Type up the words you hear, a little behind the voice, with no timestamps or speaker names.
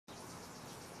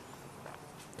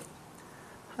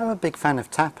I'm a big fan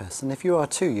of tapas, and if you are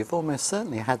too, you've almost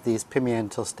certainly had these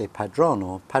pimientos de padron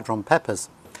or Padron peppers.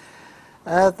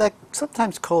 They're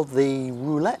sometimes called the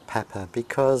roulette pepper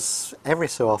because every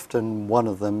so often one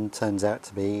of them turns out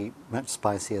to be much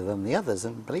spicier than the others,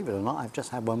 and believe it or not, I've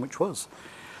just had one which was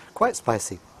quite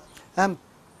spicy.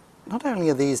 Not only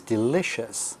are these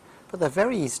delicious, but they're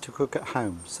very easy to cook at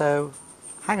home, so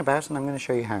hang about and I'm going to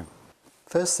show you how.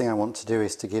 First thing I want to do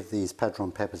is to give these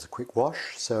Padron peppers a quick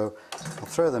wash, so I'll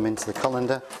throw them into the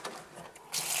colander,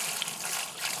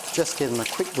 just give them a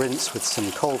quick rinse with some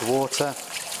cold water,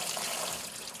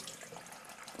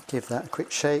 give that a quick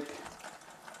shake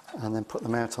and then put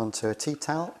them out onto a tea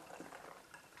towel.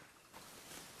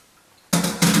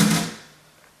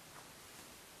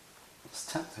 Just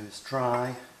tap those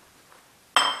dry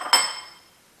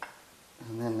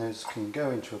and then those can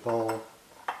go into a bowl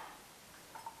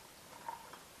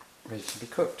ready to be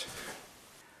cooked.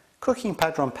 Cooking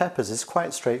Padron peppers is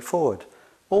quite straightforward.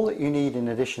 All that you need in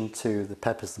addition to the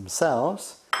peppers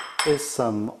themselves is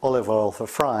some olive oil for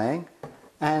frying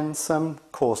and some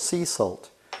coarse sea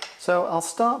salt. So I'll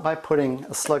start by putting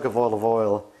a slug of olive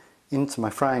oil into my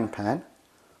frying pan.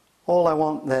 All I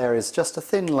want there is just a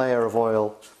thin layer of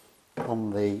oil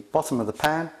on the bottom of the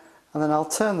pan, and then I'll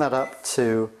turn that up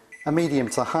to a medium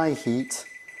to high heat,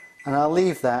 and I'll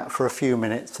leave that for a few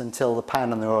minutes until the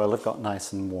pan and the oil have got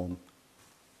nice and warm.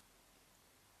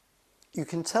 You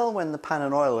can tell when the pan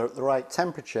and oil are at the right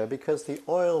temperature because the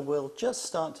oil will just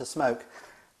start to smoke,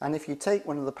 and if you take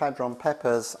one of the Padron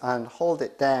peppers and hold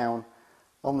it down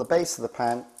on the base of the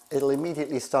pan, it'll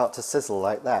immediately start to sizzle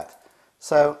like that.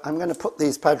 So I'm going to put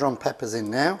these Padron peppers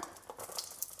in now,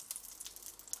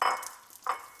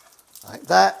 like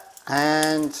that,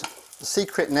 and the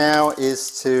secret now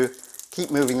is to keep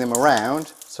moving them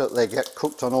around so that they get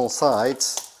cooked on all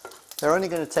sides. They're only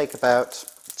going to take about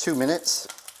 2 minutes.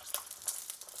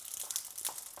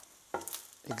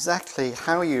 Exactly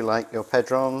how you like your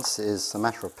Padrons is a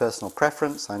matter of personal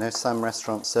preference. I know some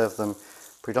restaurants serve them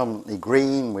predominantly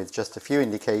green with just a few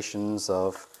indications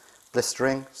of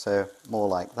blistering, so more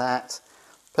like that.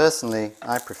 Personally,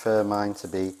 I prefer mine to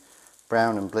be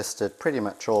brown and blistered pretty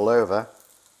much all over.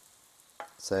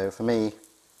 So for me,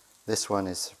 this one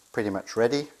is pretty much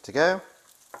ready to go.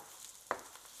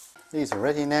 These are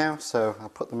ready now, so I'll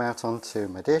put them out onto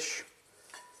my dish.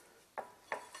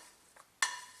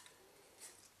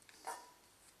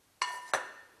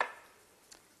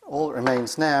 All that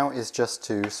remains now is just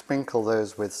to sprinkle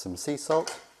those with some sea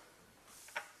salt.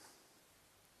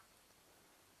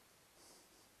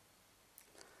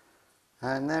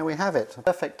 And there we have it, a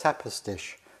perfect tapas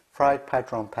dish, fried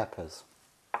Padron peppers.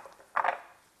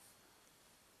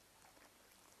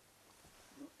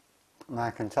 And I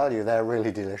can tell you they're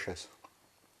really delicious.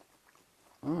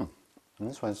 And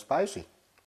this one's spicy.